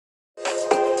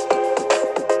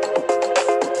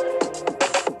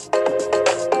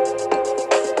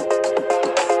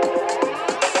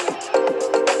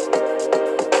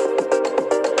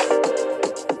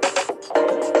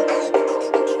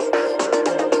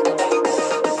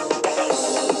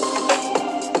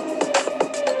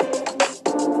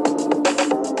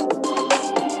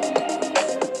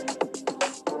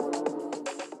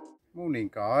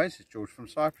guys, it's George from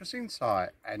Cyprus Insight,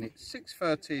 and it's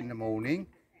 6:30 in the morning.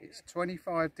 It's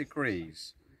 25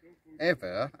 degrees.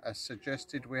 Eva has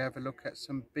suggested we have a look at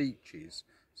some beaches.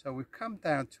 So we've come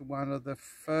down to one of the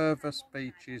furthest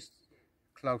beaches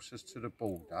closest to the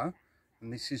border,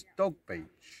 and this is Dog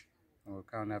Beach. And we'll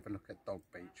go and have a look at Dog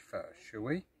Beach first, shall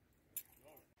we?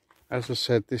 As I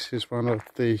said, this is one of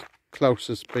the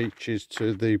closest beaches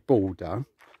to the border.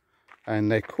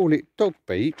 And they call it Dog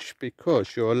Beach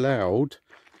because you're allowed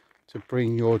to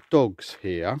bring your dogs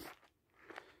here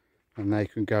and they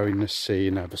can go in the sea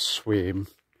and have a swim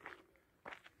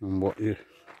and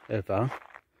whatever.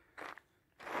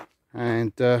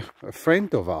 And a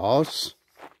friend of ours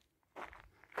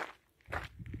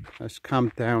has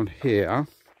come down here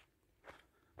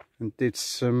and did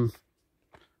some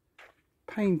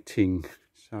painting,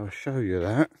 so I'll show you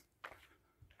that.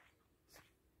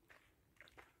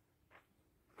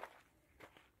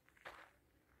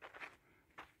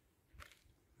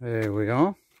 There we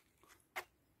are.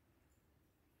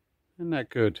 Isn't that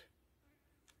good?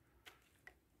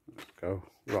 Let's go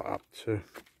right up to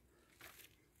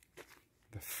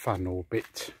the funnel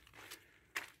bit.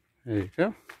 There you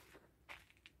go.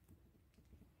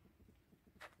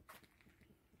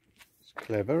 It's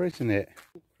clever, isn't it?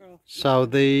 So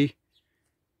the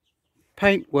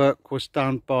paintwork was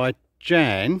done by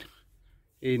Jan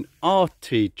in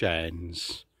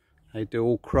Artisans. They do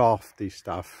all crafty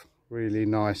stuff. Really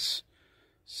nice,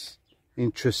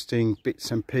 interesting bits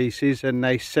and pieces, and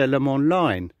they sell them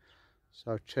online,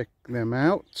 so check them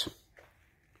out.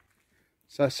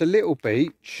 So it's a little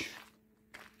beach,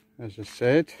 as I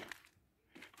said.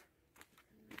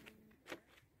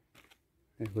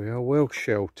 There we are, well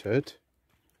sheltered.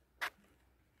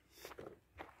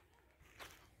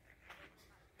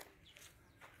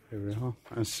 There we are,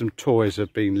 and some toys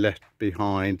have been left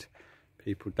behind.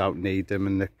 People don't need them,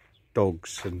 and the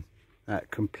dogs and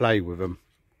that can play with them.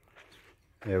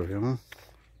 There we are.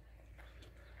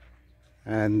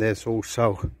 And there's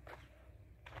also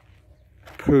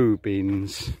poo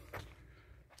bins.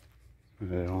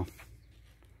 There they are.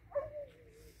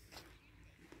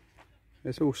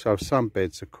 There's also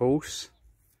sunbeds, of course.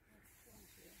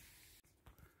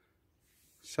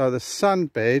 So the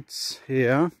sunbeds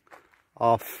here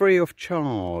are free of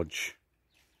charge.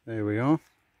 There we are.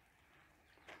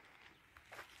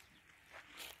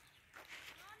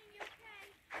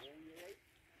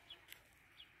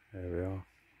 There we are.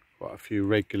 Quite a few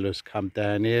regulars come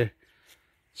down here,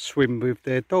 swim with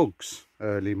their dogs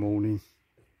early morning.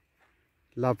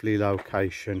 Lovely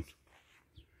location.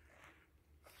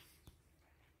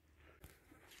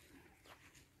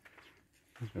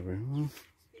 There we are.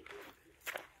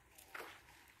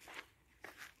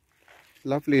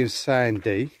 Lovely and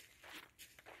sandy.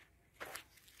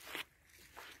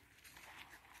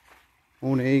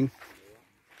 Morning.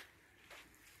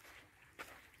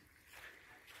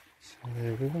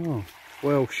 There we are,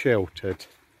 well sheltered.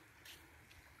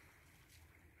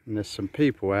 And there's some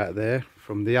people out there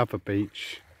from the other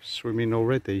beach swimming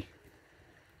already.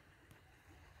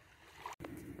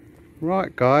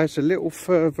 Right guys, a little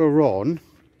further on,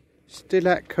 still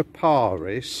at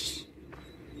Kapparis,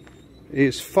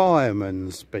 is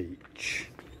Fireman's Beach.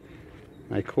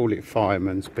 They call it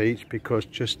Fireman's Beach because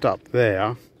just up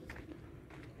there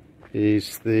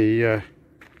is the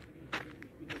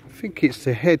I think it's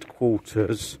the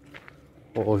headquarters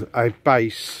or a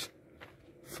base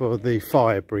for the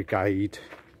fire brigade,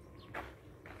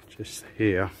 just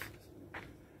here.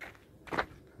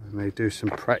 And they do some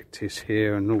practice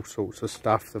here and all sorts of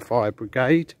stuff, the fire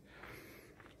brigade.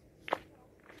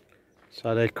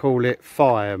 So they call it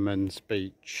Fireman's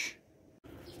Beach.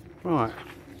 Right,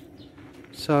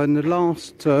 so in the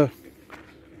last, 4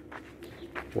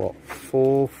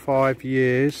 or 5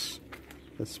 years,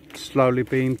 it's slowly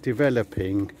been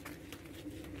developing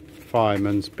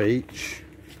Fireman's Beach,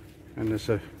 and there's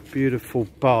a beautiful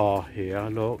bar here,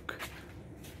 look,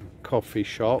 coffee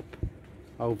shop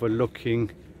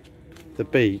overlooking the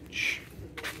beach.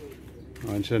 And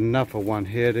there's another one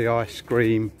here, the ice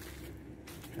cream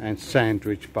and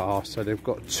sandwich bar, so they've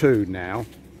got 2 now,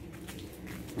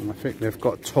 and I think they've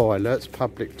got toilets,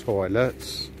 public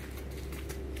toilets.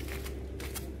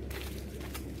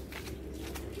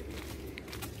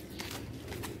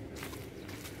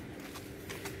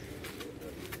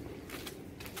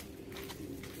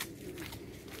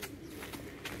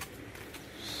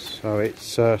 So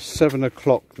it's 7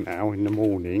 o'clock now in the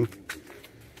morning,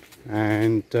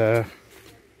 and it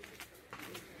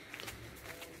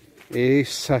is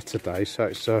Saturday, so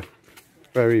it's a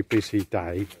very busy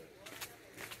day,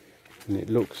 and it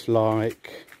looks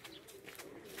like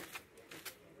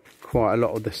quite a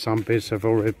lot of the sunbeams have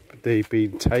already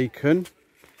been taken,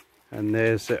 and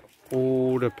there's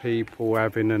all the people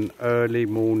having an early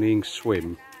morning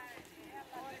swim.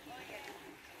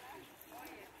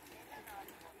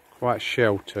 Quite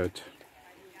sheltered.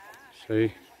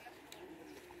 See?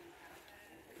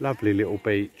 Lovely little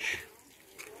beach.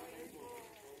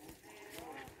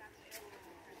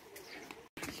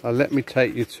 So let me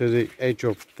take you to the edge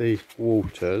of the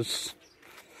waters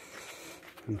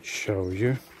and show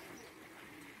you.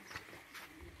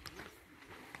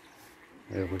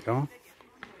 There we go.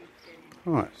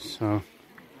 Right, so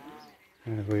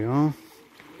there we are.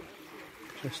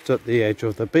 Just at the edge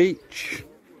of the beach.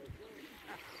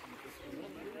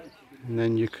 And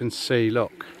then you can see,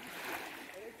 look.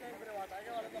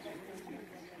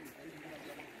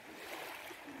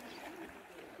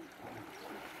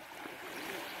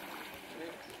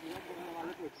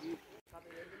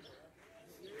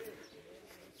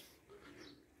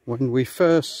 When we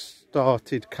first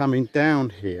started coming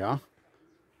down here,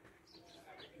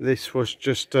 this was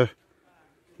just a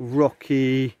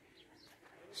rocky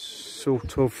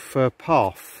sort of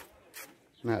path.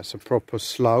 Now it's a proper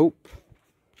slope,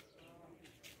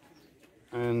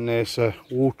 and there's a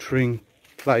watering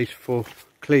place for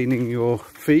cleaning your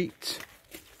feet.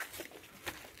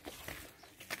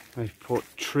 They've put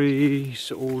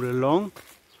trees all along,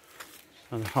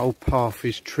 and the whole path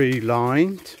is tree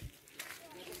lined.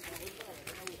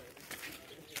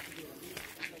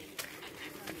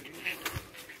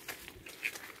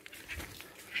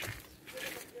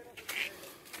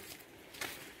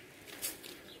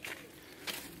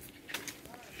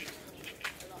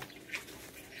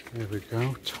 There we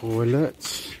go,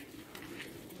 toilets.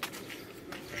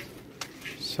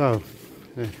 So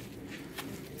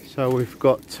we've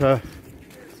got,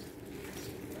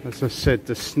 as I said,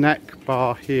 the snack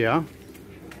bar here.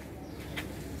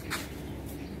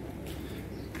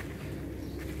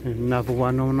 And another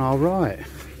one on our right.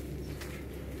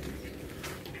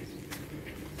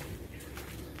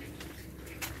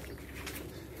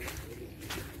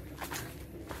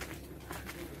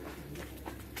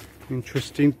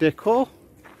 Interesting decor.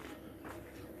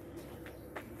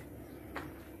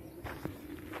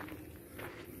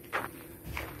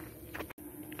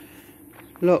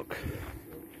 Look,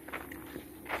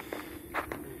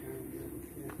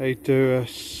 they do a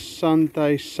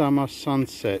Sunday summer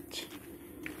sunset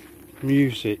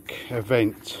music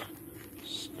event.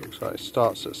 Looks like it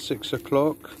starts at 6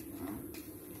 o'clock.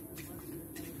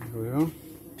 There we are.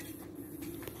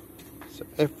 So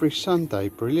every Sunday,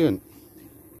 brilliant.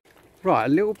 Right, a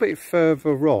little bit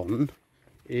further on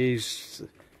is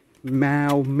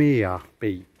Malama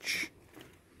Beach.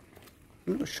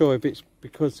 I'm not sure if it's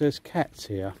because there's cats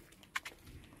here.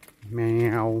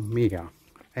 Malama.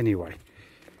 Anyway,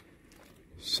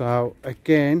 so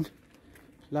again,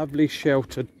 lovely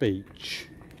sheltered beach.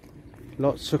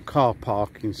 Lots of car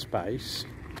parking space.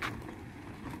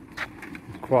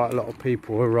 Quite a lot of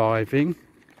people arriving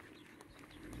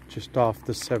just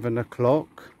after 7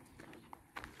 o'clock.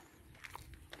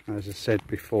 As I said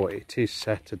before, it is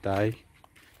Saturday,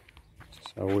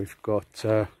 so we've got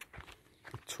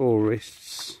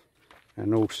tourists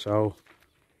and also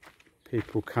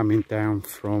people coming down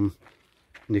from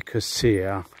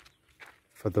Nicosia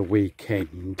for the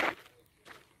weekend.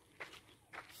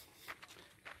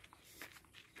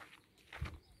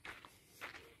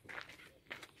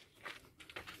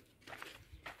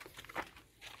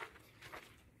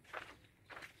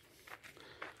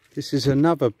 This is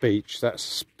another beach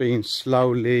that's been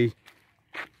slowly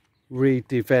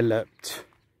redeveloped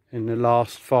in the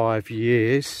last 5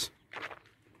 years.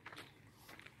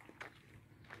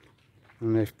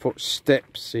 And they've put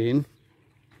steps in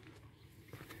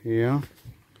here.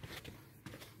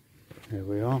 There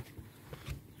we are.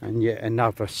 And yet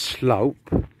another slope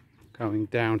going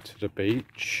down to the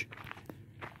beach.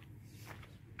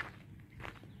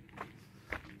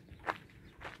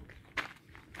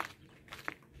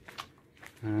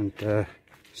 And a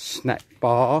snack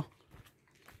bar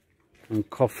and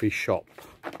coffee shop.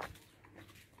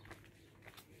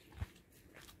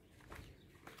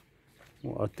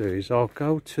 What I'll do is I'll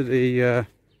go to the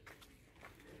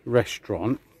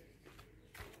restaurant.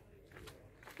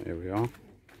 There we are,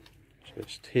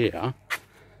 just here,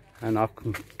 and I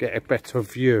can get a better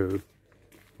view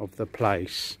of the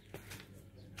place.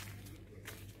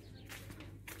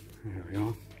 There we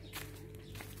are.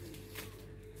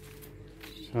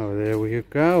 So there we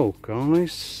go,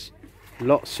 guys.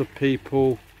 Lots of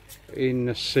people in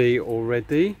the sea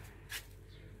already.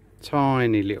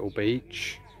 Tiny little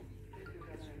beach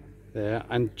there,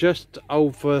 and just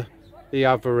over the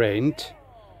other end,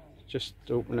 just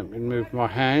let me move my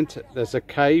hand. There's a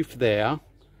cave there,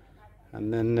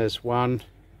 and then there's one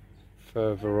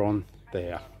further on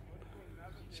there.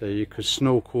 So you could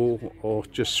snorkel or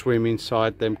just swim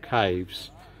inside them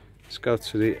caves. Let's go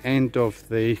to the end of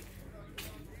the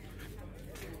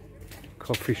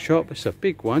coffee shop. It's a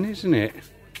big one, isn't it?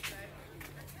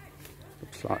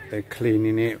 Looks like they're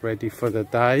cleaning it, ready for the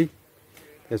day.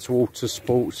 There's water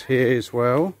sports here as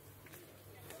well.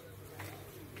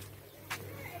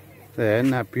 There,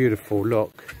 isn't that beautiful?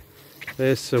 Look,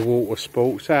 there's the water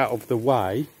sports out of the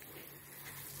way,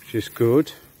 which is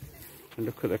good. And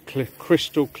look at the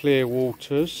crystal clear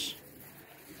waters.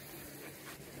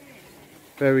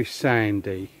 Very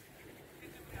sandy.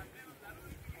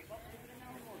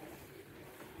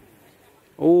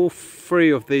 All three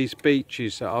of these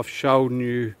beaches that I've shown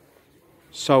you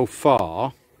so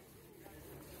far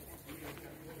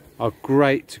are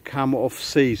great to come off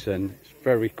season. It's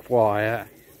very quiet,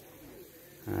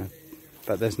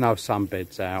 but there's no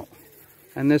sunbeds out.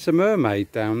 And there's a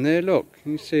mermaid down there, look,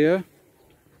 can you see her?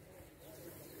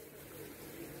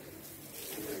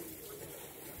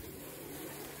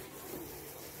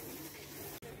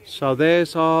 So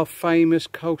there's our famous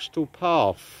coastal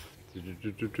path.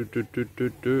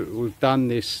 We've done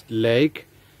this leg,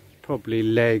 probably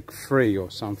leg 3 or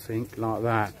something like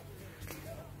that,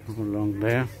 along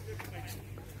there.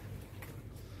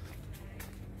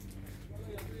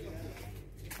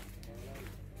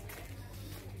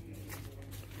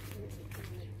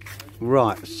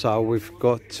 Right, so we've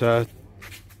got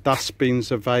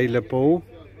dustbins available.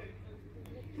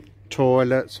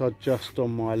 Toilets are just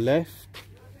on my left.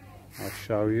 I'll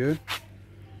show you.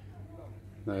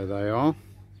 There they are.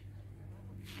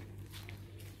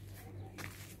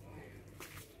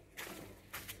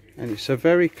 And it's a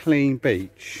very clean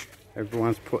beach.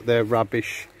 Everyone's put their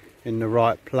rubbish in the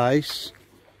right place.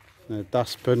 The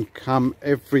dustmen come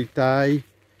every day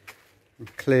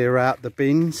and clear out the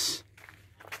bins,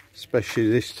 especially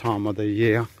this time of the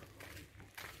year.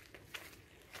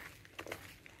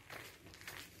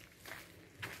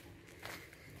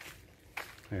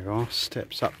 There are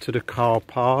steps up to the car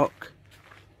park.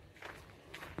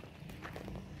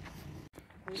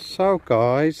 So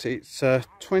guys, it's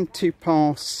 20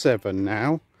 past 7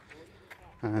 now,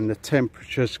 and the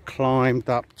temperature's climbed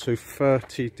up to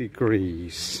 30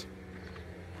 degrees.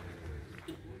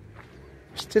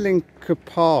 Still in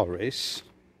Kapparis,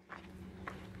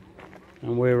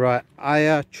 and we're at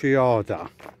Agia Triada.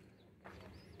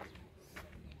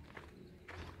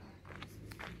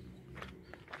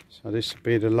 So this will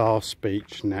be the last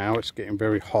beach now. It's getting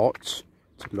very hot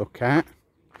to look at.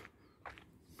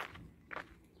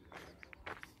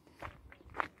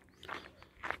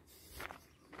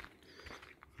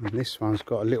 And this one's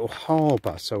got a little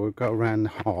harbour, so we'll go around the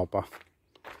harbour.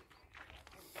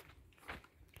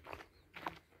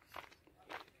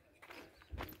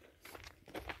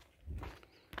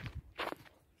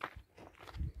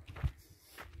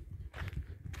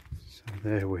 So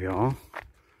there we are.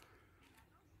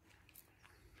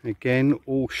 Again,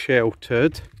 all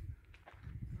sheltered.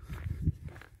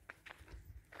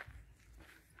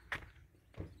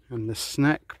 And the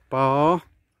snack bar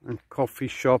and coffee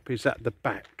shop is at the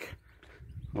back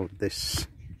of this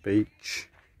beach.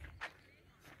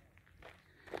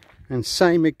 And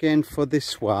same again for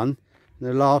this one. In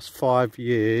the last 5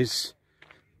 years,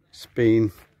 it's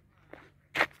been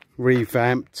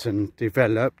revamped and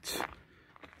developed.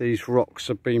 These rocks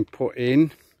have been put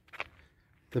in.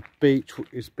 The beach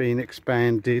is being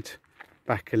expanded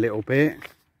back a little bit.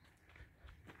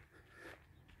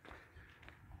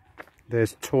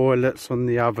 There's toilets on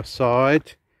the other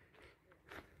side.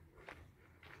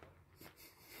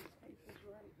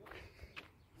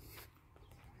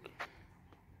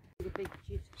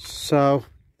 So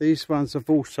these ones have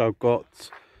also got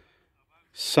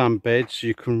sunbeds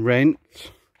you can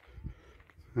rent,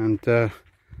 and they're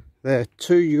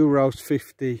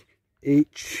 €2.50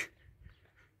 each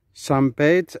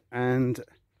sunbed and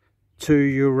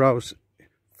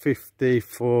 €2.50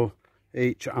 for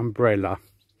each umbrella.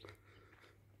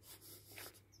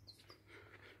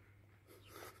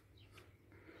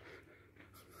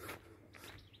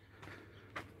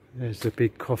 There's the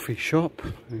big coffee shop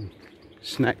and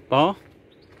snack bar.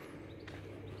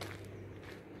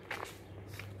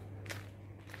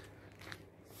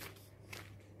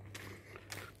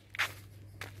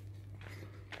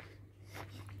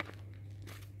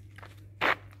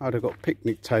 Oh, they've got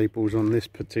picnic tables on this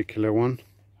particular one.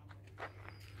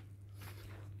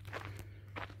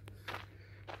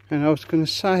 And I was going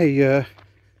to say,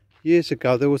 years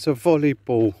ago there was a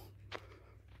volleyball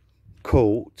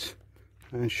court,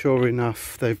 and sure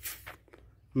enough they've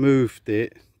moved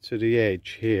it to the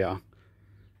edge here,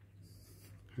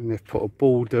 and they've put a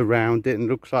border around it, and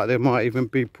it looks like they might even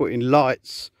be putting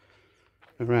lights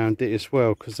around it as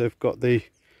well, because they've got the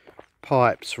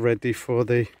pipes ready for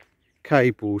the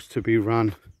cables to be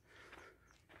run.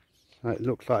 So it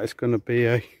looks like it's going to be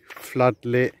a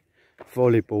floodlit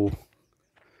volleyball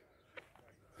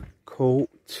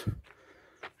court.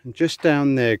 And just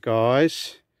down there,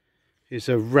 guys, is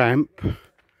a ramp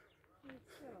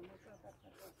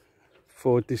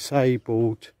for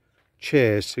disabled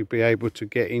chairs to be able to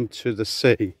get into the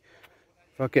sea.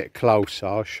 If I get closer,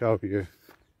 I'll show you.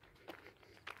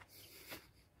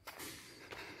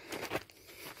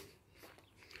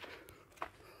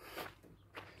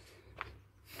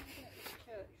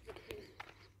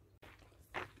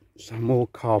 Some more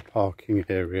car parking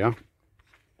area.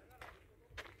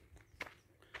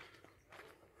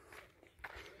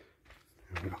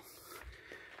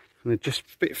 And just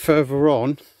a bit further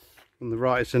on the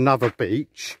right is another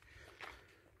beach.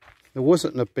 There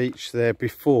wasn't a beach there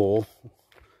before,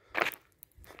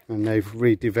 and they've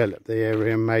redeveloped the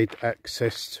area and made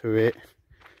access to it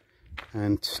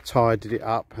and tidied it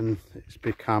up, and it's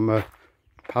become a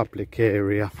public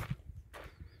area.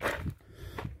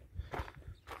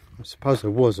 I suppose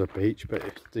there was a beach,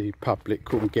 but the public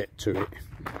couldn't get to it.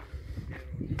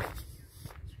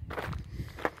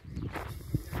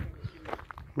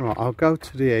 Right, I'll go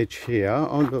to the edge here.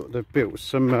 Oh look, they've built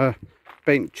some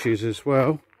benches as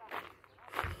well.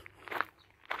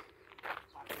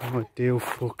 Ideal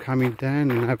for coming down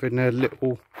and having a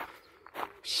little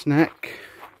snack.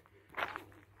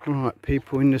 Right,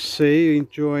 people in the sea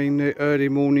enjoying the early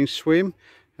morning swim,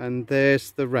 and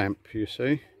there's the ramp, you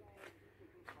see.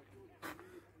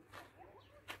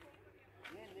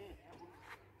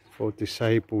 For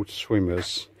disabled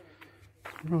swimmers.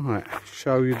 Right,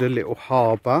 show you the little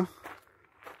harbour.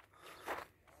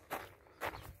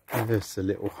 There's the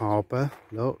little harbour,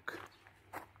 look.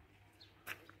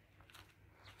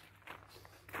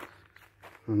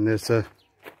 And there's a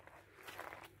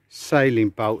sailing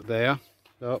boat there,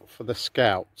 look, for the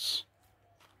scouts.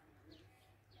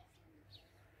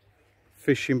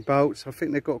 Fishing boats, I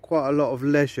think they've got quite a lot of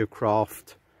leisure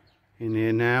craft in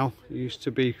here now. It used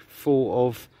to be full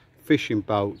of fishing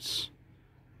boats,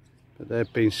 but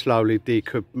they've been slowly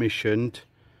decommissioned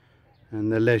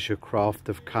and the leisure craft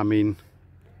have come in.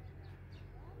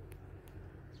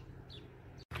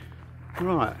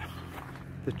 Right,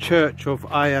 the church of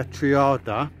Agia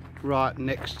Triada, right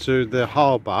next to the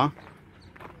harbour,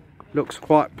 looks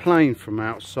quite plain from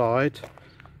outside,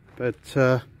 but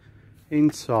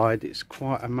inside it's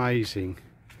quite amazing.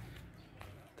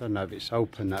 Don't know if it's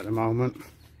open at the moment.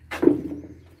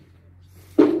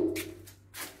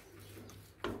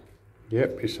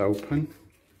 Yep, it's open,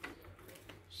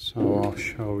 so I'll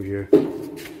show you.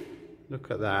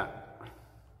 Look at that.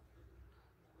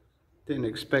 Didn't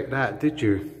expect that, did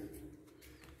you?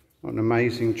 What an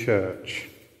amazing church.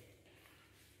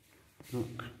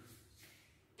 Look.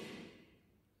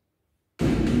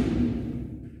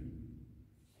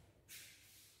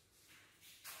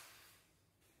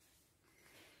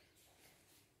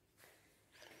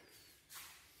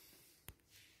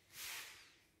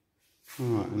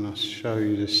 Right, and I'll show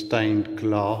you the stained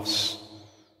glass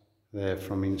there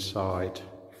from inside.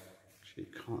 Actually,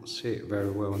 you can't see it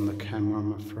very well on the camera,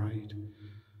 I'm afraid.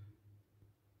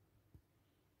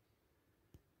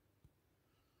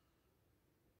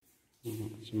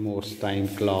 Some more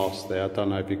stained glass there. I don't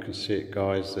know if you can see it,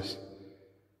 guys. The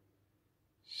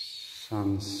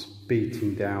sun's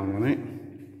beating down on it.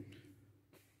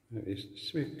 Let's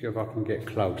see if I can get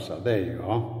closer. There you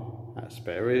are. That's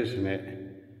better, isn't it?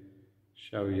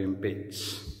 Show you in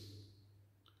bits.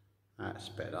 That's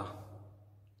better.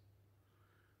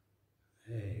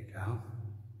 There you go.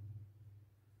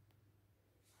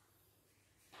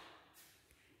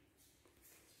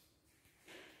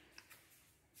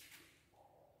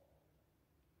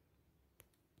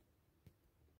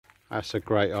 That's a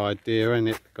great idea, isn't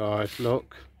it, guys?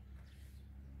 Look.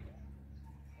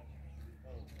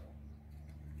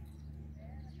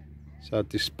 So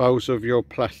dispose of your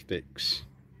plastics.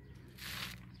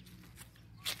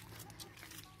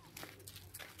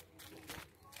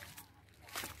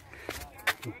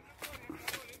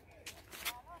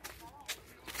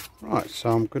 Right, so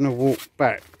I'm going to walk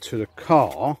back to the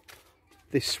car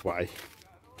this way.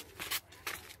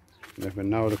 Never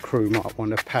know, the crew might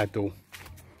want to paddle.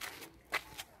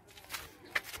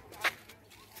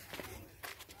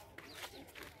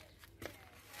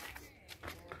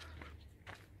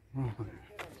 Right.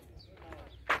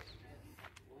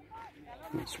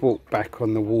 Let's walk back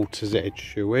on the water's edge,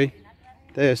 shall we?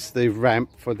 There's the ramp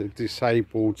for the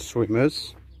disabled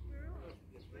swimmers.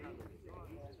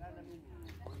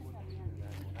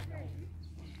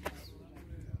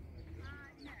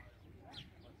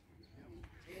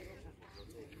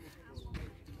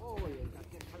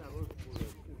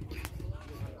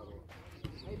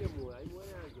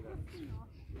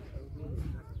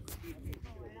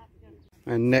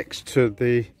 And next to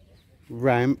the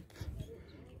ramp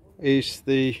is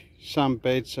the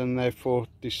sunbeds, and they're for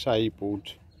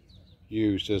disabled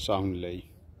users only.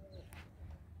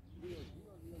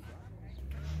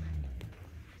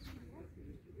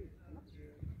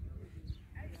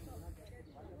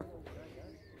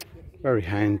 Very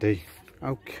handy.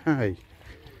 Okay,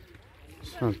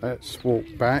 so let's walk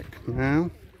back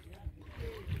now.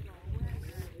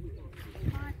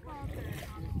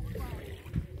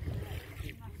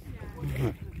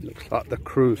 Looks like the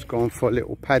crew's gone for a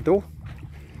little paddle.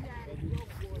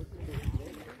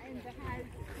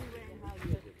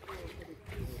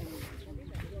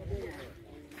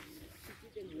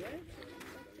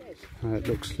 It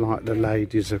looks like the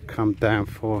ladies have come down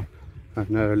for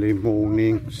an early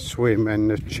morning swim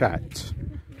and a chat.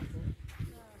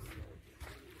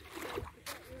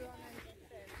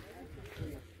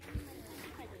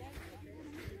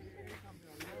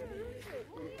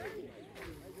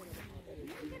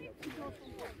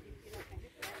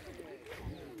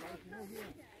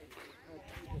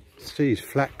 Sea's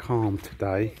flat calm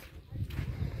today.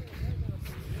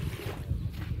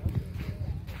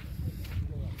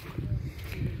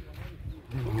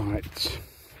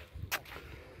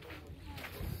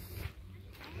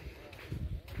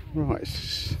 Right,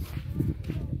 it's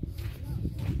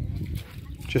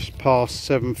just past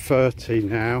 7:30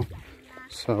 now,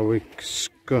 so we're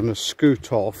gonna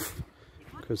scoot off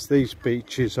because these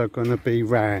beaches are gonna be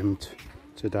rammed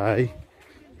today.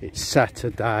 It's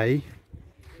Saturday.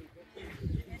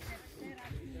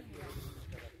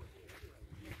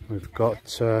 We've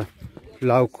got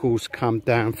locals come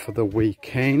down for the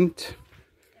weekend,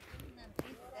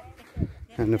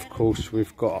 and of course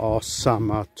we've got our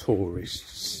summer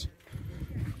tourists.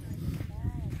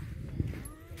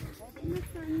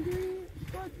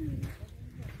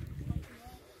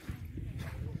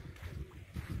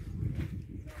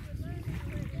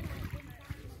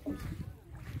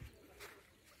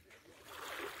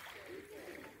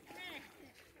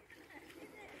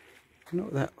 I'm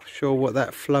not that sure what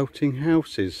that floating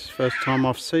house is. First time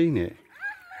I've seen it.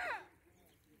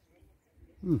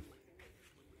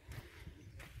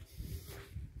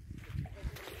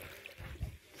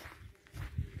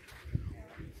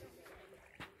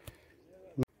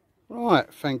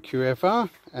 Right, thank you Eva,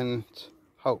 and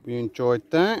hope you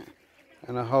enjoyed that,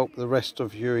 and I hope the rest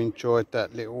of you enjoyed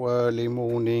that little early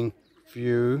morning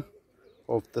view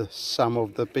of some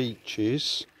of the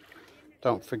beaches.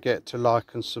 Don't forget to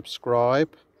like and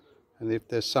subscribe, and if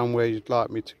there's somewhere you'd like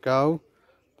me to go,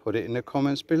 put it in the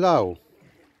comments below.